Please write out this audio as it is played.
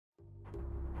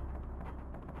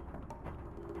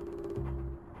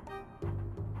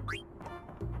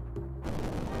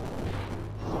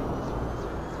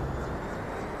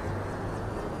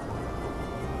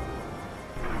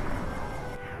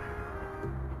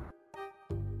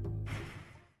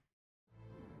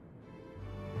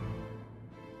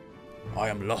I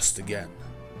am lost again.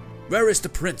 Where is the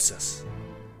princess?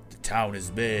 The town is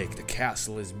big, the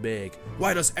castle is big.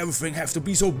 Why does everything have to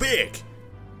be so big?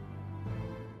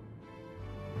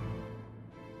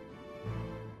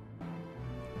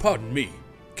 Pardon me,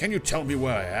 can you tell me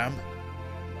where I am?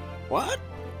 What?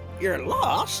 You're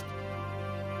lost?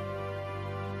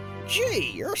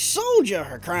 Gee, you're a soldier,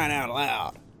 for crying out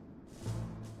loud.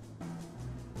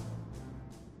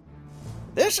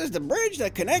 This is the bridge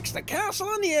that connects the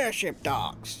castle and the airship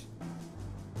docks.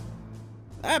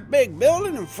 That big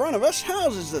building in front of us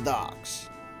houses the docks.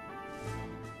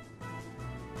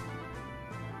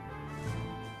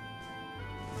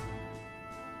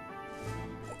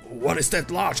 What is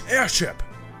that large airship?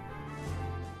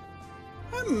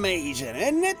 Amazing,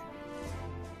 isn't it?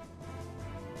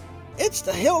 It's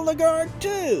the Hildegard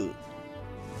 2.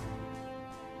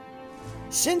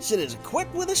 Since it is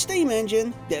equipped with a steam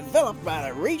engine developed by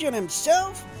the Regent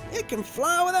himself, it can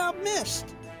fly without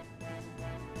mist.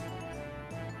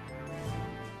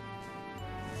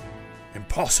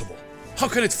 Impossible. How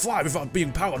can it fly without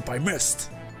being powered by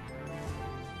mist?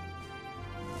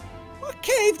 What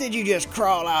cave did you just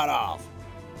crawl out of?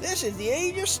 This is the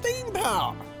age of steam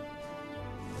power.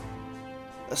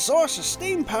 The source of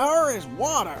steam power is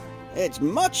water. It's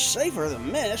much safer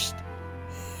than mist.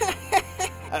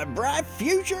 A bright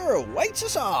future awaits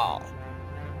us all.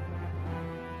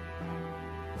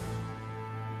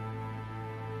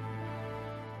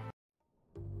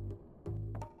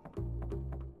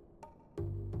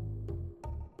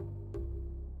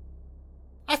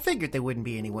 I figured there wouldn't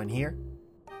be anyone here.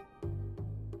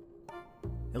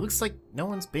 It looks like no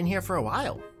one's been here for a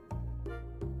while.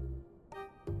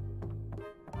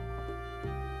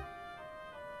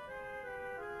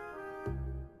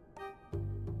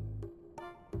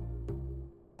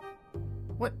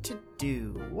 What to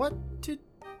do? What to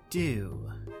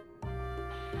do?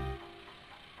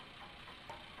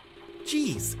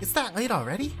 Jeez, it's that late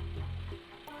already?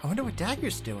 I wonder what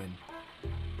Dagger's doing.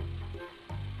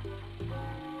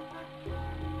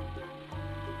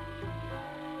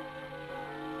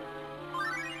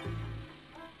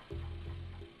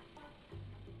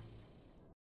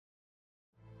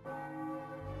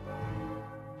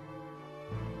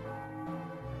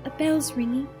 A bell's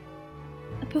ringing.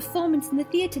 A performance in the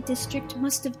theatre district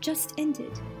must have just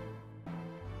ended.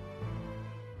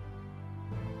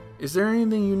 Is there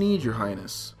anything you need, Your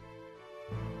Highness?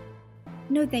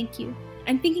 No, thank you.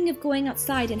 I'm thinking of going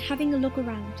outside and having a look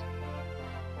around.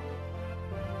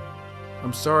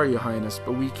 I'm sorry, Your Highness,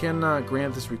 but we cannot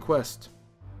grant this request.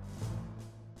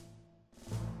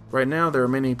 Right now, there are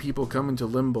many people coming to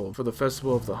Lindblum for the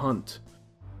Festival of the Hunt.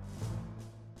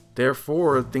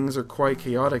 Therefore, things are quite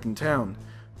chaotic in town,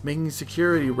 making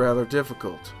security rather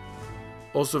difficult.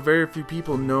 Also, very few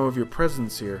people know of your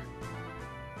presence here.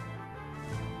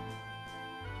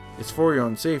 It's for your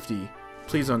own safety.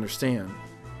 Please understand.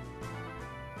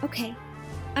 Okay,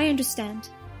 I understand.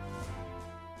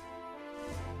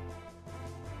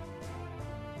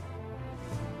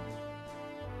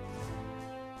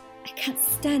 I can't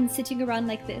stand sitting around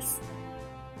like this.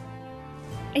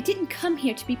 I didn't come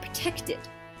here to be protected.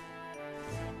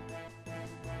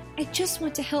 I just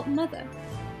want to help Mother.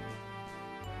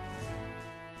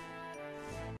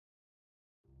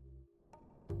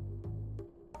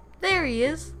 There he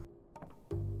is.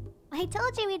 I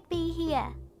told you we'd be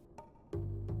here.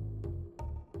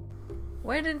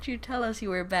 Why didn't you tell us you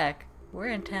were back? We're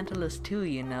in Tantalus too,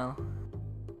 you know.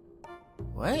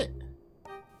 What?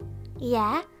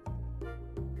 Yeah?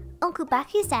 Uncle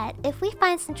Baku said if we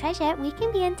find some treasure, we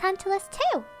can be in Tantalus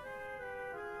too.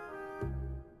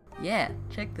 Yeah,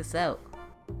 check this out.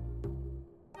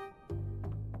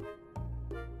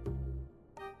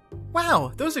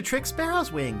 Wow, those are Trick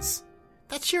Sparrow's wings.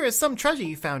 That sure is some treasure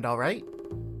you found, alright.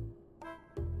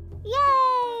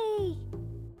 Yay!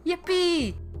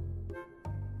 Yippee!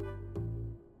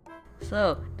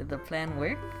 So, did the plan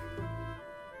work?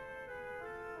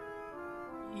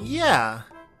 Yeah.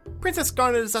 Princess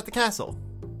Garnet is at the castle.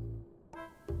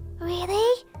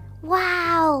 Really?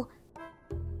 Wow!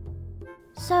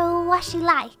 So, what's she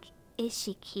like? Is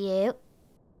she cute?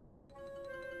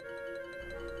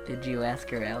 Did you ask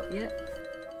her out yet?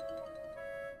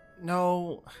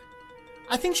 No.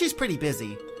 I think she's pretty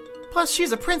busy. Plus,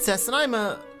 she's a princess and I'm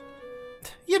a...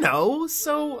 You know,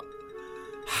 so...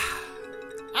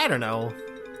 I don't know.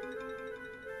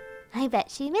 I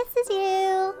bet she misses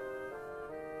you.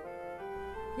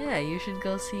 Yeah, you should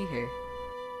go see her.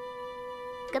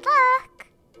 Good luck!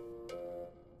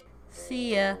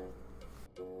 See ya.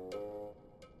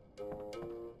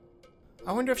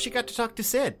 I wonder if she got to talk to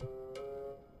Cid.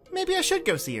 Maybe I should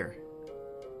go see her.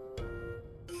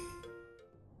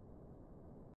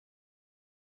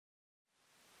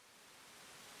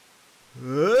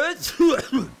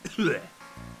 Blech.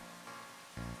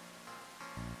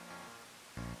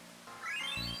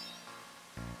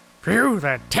 Phew,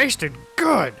 that tasted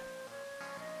good.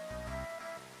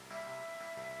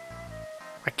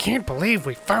 I can't believe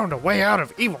we found a way out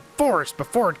of Evil Forest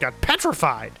before it got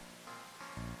petrified.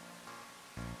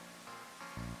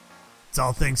 It's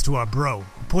all thanks to our bro,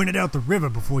 who pointed out the river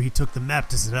before he took the map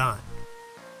to Zidane.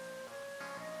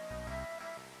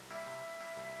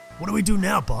 What do we do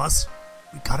now, boss?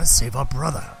 We gotta save our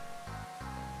brother.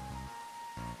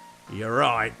 You're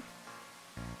right.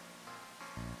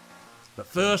 But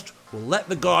first, we'll let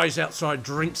the guys outside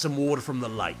drink some water from the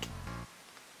lake.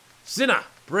 Cinna,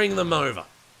 bring them over.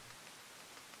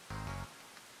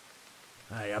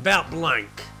 Hey, about Blank.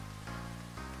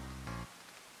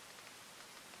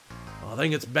 I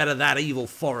think it's better that evil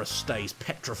forest stays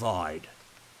petrified.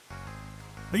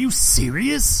 Are you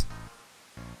serious?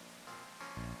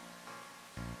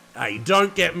 Hey,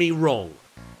 don't get me wrong.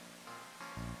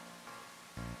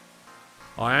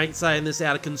 I ain't saying this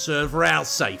out of concern for our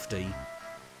safety.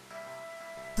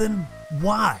 Then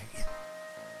why?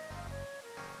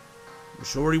 I'm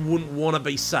sure he wouldn't want to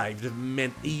be saved if it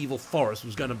meant Evil Forest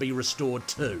was going to be restored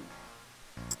too.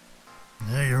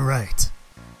 Yeah, you're right.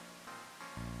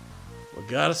 We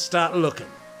gotta start looking.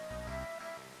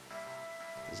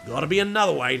 There's gotta be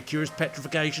another way to cure his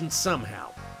petrification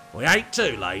somehow. We ain't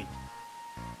too late.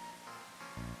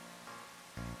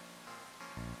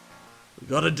 We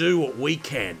gotta do what we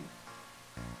can.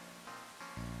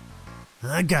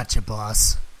 I gotcha,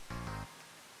 boss.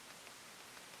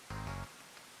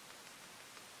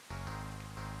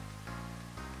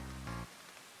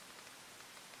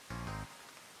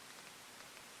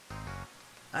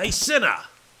 Hey, Cinna!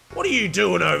 What are you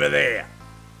doing over there?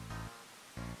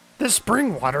 This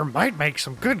spring water might make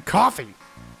some good coffee.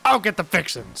 I'll get the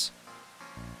fixins'.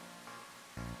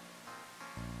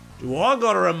 Do I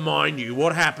gotta remind you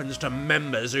what happens to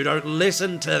members who don't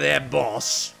listen to their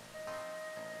boss?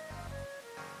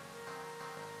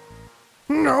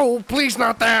 No, please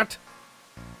not that.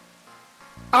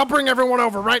 I'll bring everyone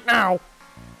over right now.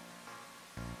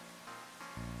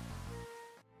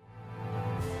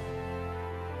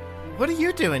 What are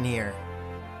you doing here?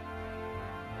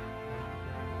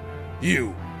 You!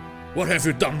 What have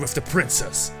you done with the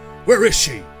princess? Where is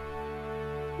she?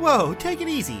 Whoa, take it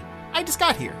easy. I just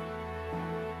got here.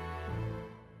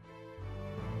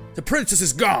 The princess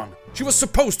is gone! She was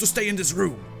supposed to stay in this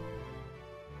room!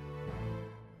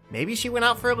 Maybe she went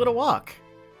out for a little walk.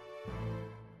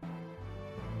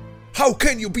 How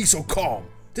can you be so calm?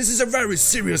 This is a very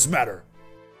serious matter.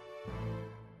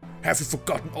 Have you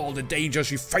forgotten all the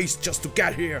dangers you faced just to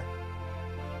get here?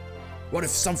 What if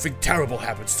something terrible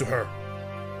happens to her?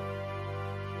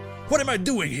 What am I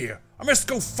doing here? I must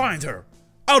go find her!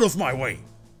 Out of my way!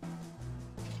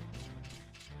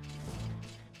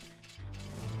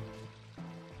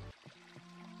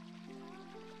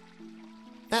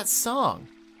 That song.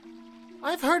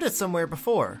 I've heard it somewhere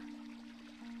before.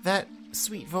 That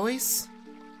sweet voice.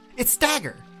 It's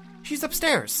Dagger. She's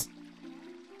upstairs.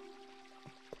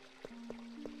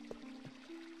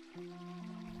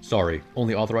 Sorry,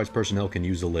 only authorized personnel can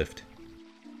use the lift.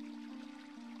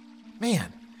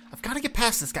 Man, I've got to get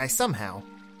past this guy somehow.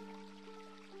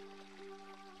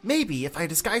 Maybe if I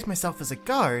disguise myself as a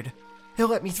guard, he'll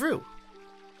let me through.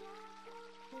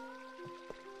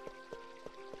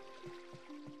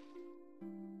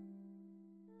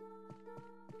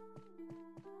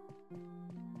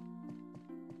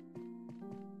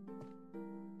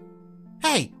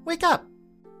 Hey, wake up!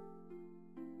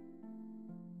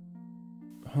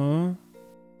 Huh?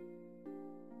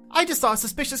 I just saw a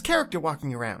suspicious character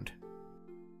walking around.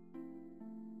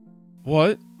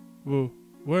 What? Well,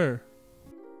 where?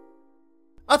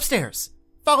 Upstairs.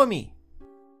 Follow me.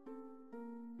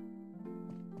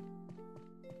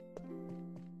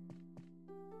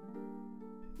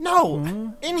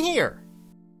 No! In here!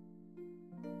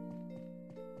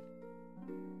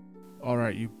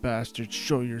 Alright, you bastard,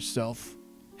 show yourself.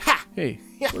 Ha! Hey,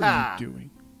 what are you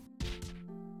doing?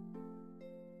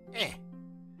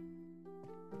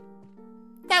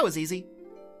 That was easy.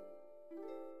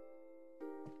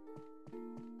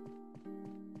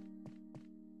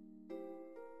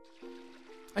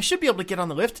 I should be able to get on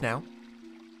the lift now.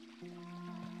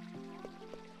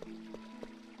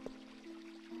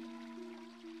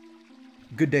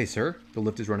 Good day, sir. The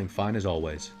lift is running fine as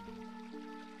always.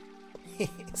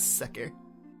 Sucker.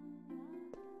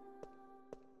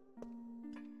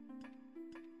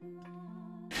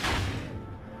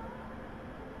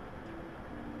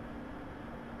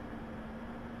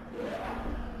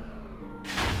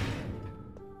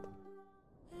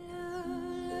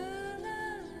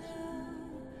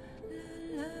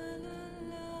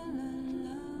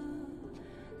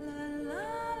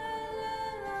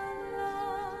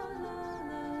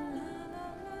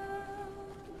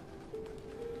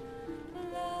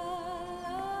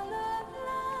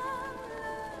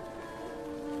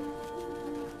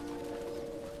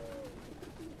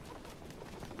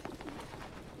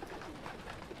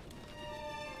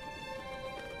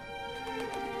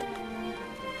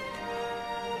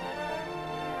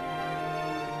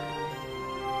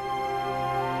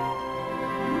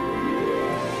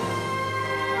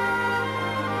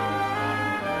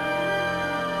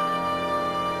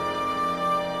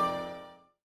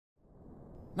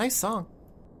 Nice song.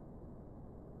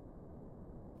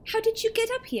 How did you get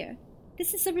up here?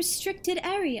 This is a restricted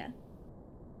area.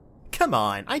 Come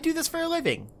on, I do this for a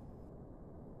living.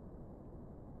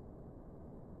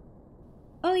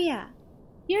 Oh yeah,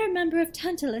 you're a member of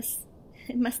Tantalus.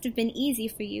 It must have been easy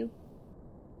for you.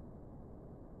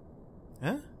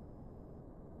 Huh?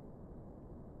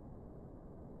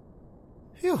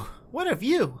 Phew, what a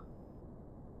view!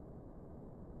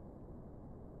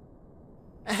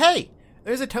 Hey,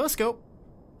 there's a telescope.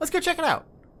 Let's go check it out.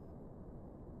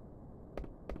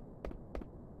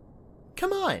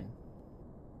 Come on.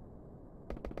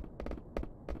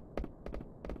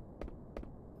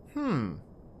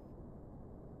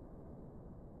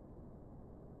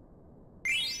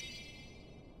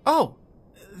 Oh,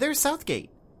 there's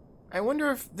Southgate. I wonder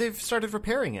if they've started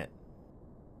repairing it.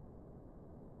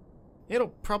 It'll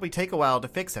probably take a while to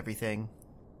fix everything.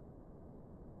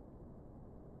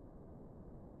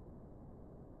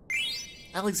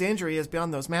 Alexandria is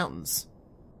beyond those mountains.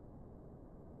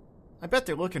 I bet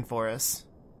they're looking for us.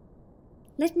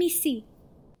 Let me see.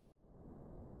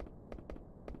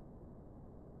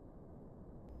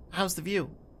 How's the view?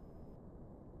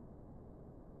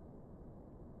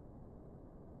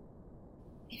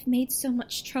 I've made so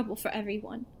much trouble for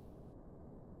everyone.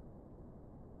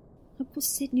 Uncle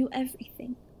Cid knew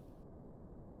everything.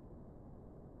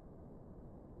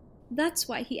 That's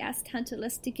why he asked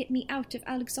Tantalus to get me out of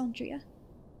Alexandria.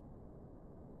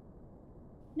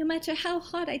 No matter how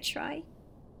hard I try,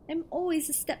 I'm always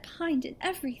a step behind in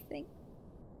everything.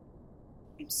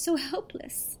 I'm so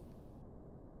helpless.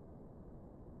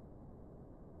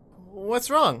 What's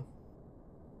wrong?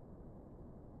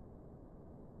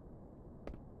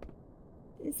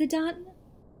 Zidane?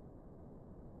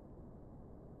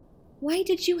 Why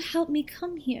did you help me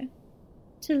come here,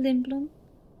 to Lindblum?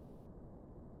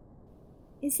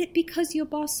 Is it because your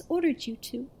boss ordered you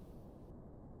to?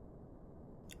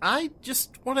 I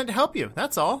just wanted to help you,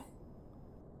 that's all.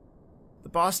 The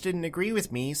boss didn't agree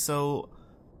with me, so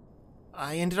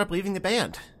I ended up leaving the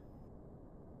band.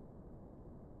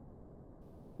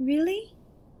 Really?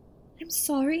 I'm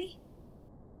sorry.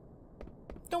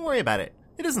 Don't worry about it.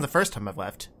 It isn't the first time I've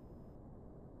left.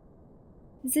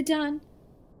 Zidane.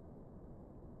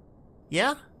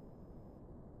 Yeah?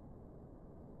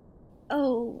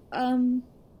 Oh,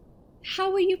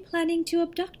 how are you planning to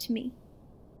abduct me?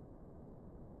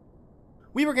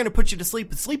 We were going to put you to sleep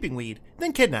with sleeping weed,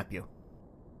 then kidnap you.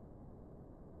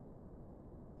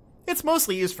 It's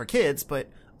mostly used for kids, but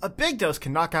a big dose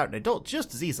can knock out an adult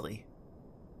just as easily.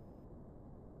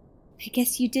 I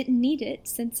guess you didn't need it,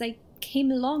 since I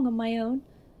came along on my own.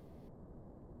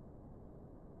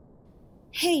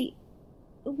 Hey,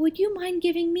 would you mind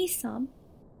giving me some?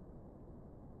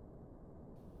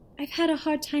 I've had a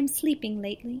hard time sleeping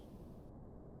lately.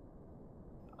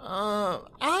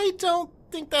 I don't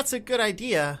think that's a good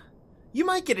idea. You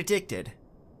might get addicted.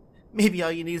 Maybe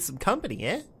all you need is some company,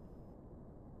 eh?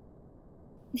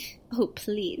 Oh,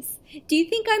 please. Do you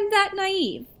think I'm that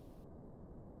naive?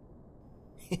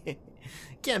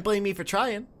 Can't blame me for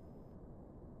trying.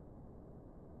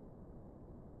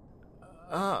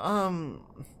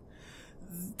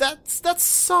 That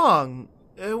song.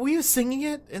 Were you singing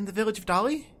it in the village of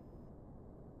Dolly?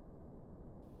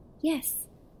 Yes.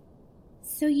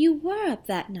 So you were up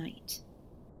that night.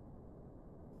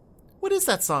 What is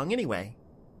that song, anyway?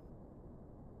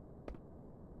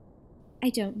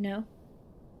 I don't know.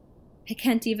 I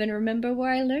can't even remember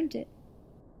where I learned it.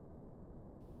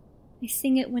 I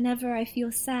sing it whenever I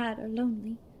feel sad or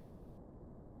lonely.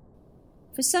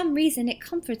 For some reason, it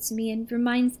comforts me and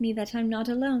reminds me that I'm not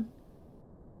alone.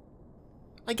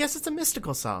 I guess it's a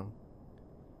mystical song.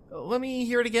 Let me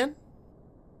hear it again.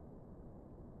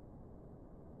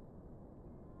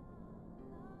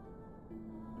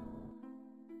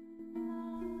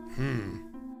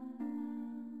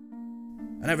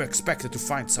 I never expected to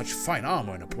find such fine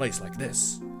armor in a place like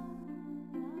this.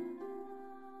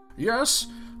 Yes,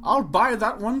 I'll buy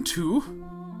that one too.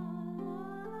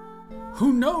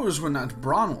 Who knows when that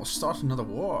Bronn will start another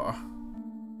war?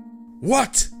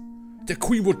 What? The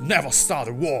Queen would never start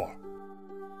a war.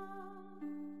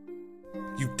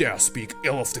 You dare speak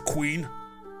ill of the Queen?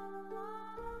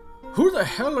 Who the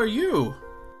hell are you?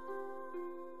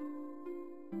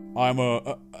 I'm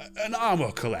an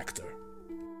armor collector.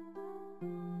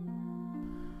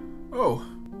 Oh,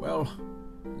 well,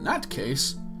 in that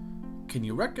case, can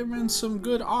you recommend some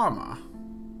good armor?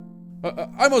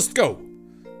 I must go.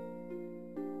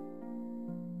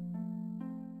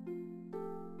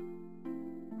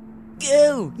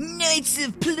 Go, Knights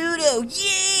of Pluto,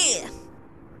 yeah!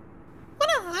 What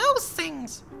are those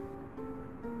things?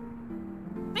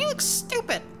 They look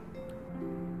stupid.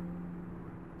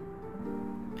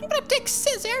 stick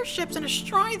Cid's airships and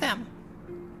destroy them.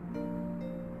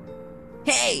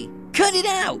 Hey, cut it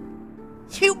out!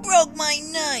 You broke my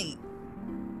night!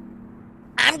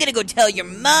 I'm gonna go tell your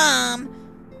mom!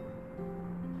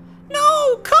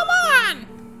 No, come on!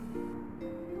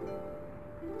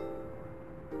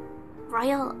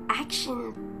 Royal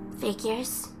action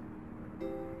figures.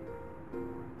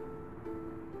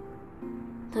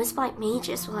 Those white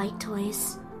mages were like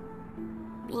toys,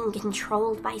 being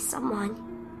controlled by someone.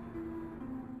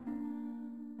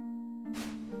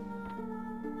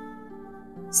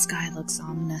 Sky looks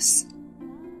ominous.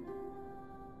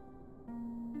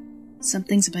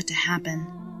 Something's about to happen.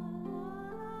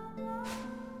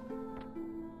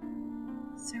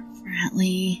 Sir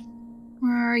Bradley,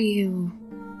 where are you?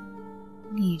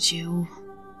 Need you.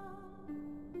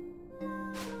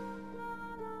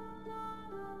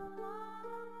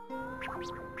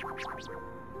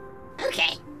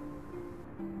 Okay.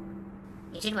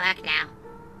 You should work now.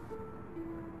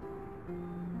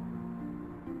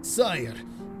 Sire,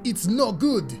 it's no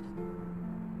good.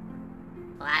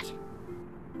 What?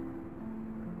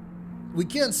 We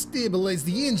can't stabilize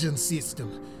the engine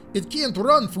system. It can't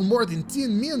run for more than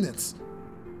 10 minutes.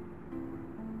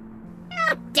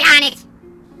 Oh, darn it!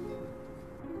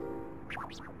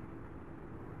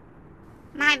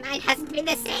 My mind hasn't been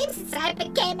the same since I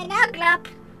became an Uglop.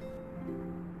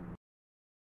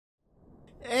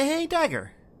 Hey,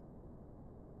 Dagger.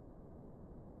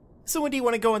 So when do you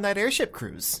want to go on that airship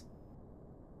cruise?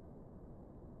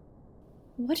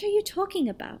 What are you talking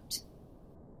about?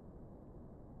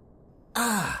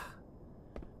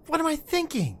 What am I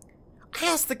thinking? I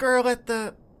asked the girl at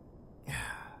the...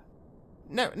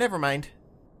 No, never mind.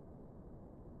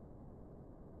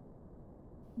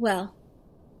 Well,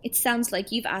 it sounds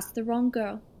like you've asked the wrong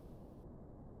girl.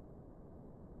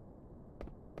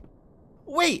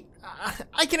 Wait,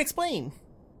 I can explain.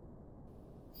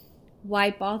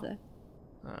 Why bother?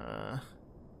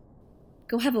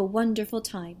 Go have a wonderful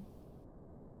time.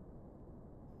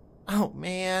 Oh,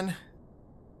 man.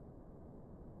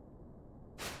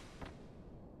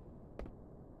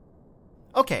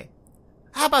 Okay,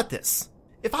 how about this?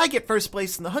 If I get first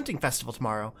place in the hunting festival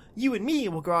tomorrow, you and me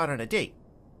will go out on a date.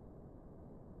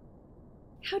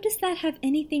 How does that have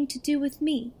anything to do with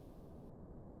me?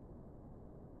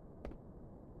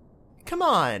 Come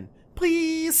on,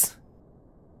 please.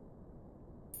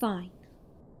 Fine.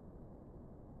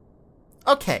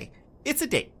 Okay, it's a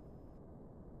date.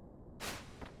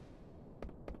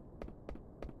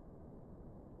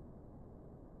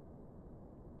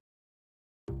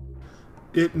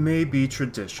 It may be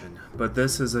tradition, but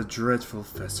this is a dreadful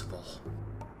festival.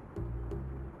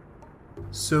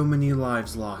 So many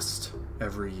lives lost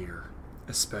every year,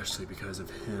 especially because of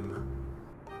him.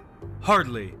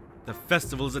 Hardly. The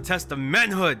festival is a test of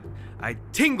manhood. I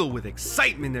tingle with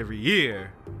excitement every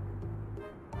year.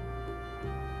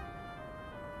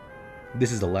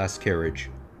 This is the last carriage.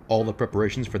 All the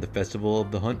preparations for the Festival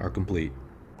of the Hunt are complete.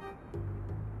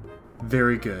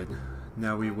 Very good.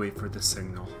 Now we wait for the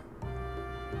signal.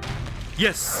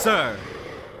 Yes, sir!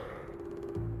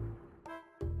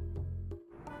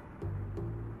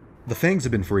 The Fangs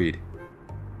have been freed.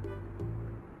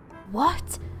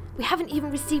 What? We haven't even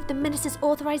received the minister's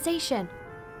authorization.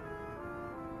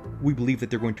 We believe that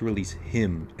they're going to release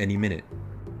him any minute.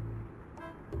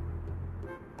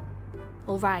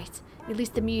 Alright, release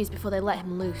the Muse before they let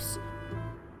him loose.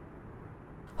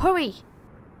 Hurry!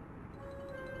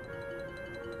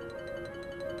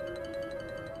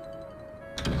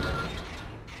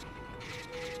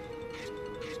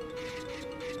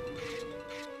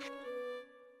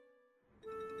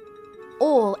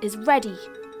 All is ready.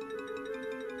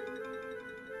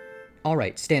 All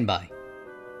right, stand by.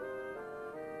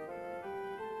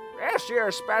 This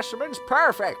year's specimen's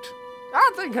perfect.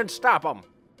 Nothing can stop him.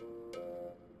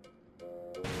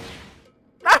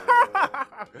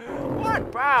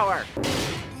 What power!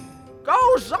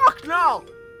 Go Zocknall!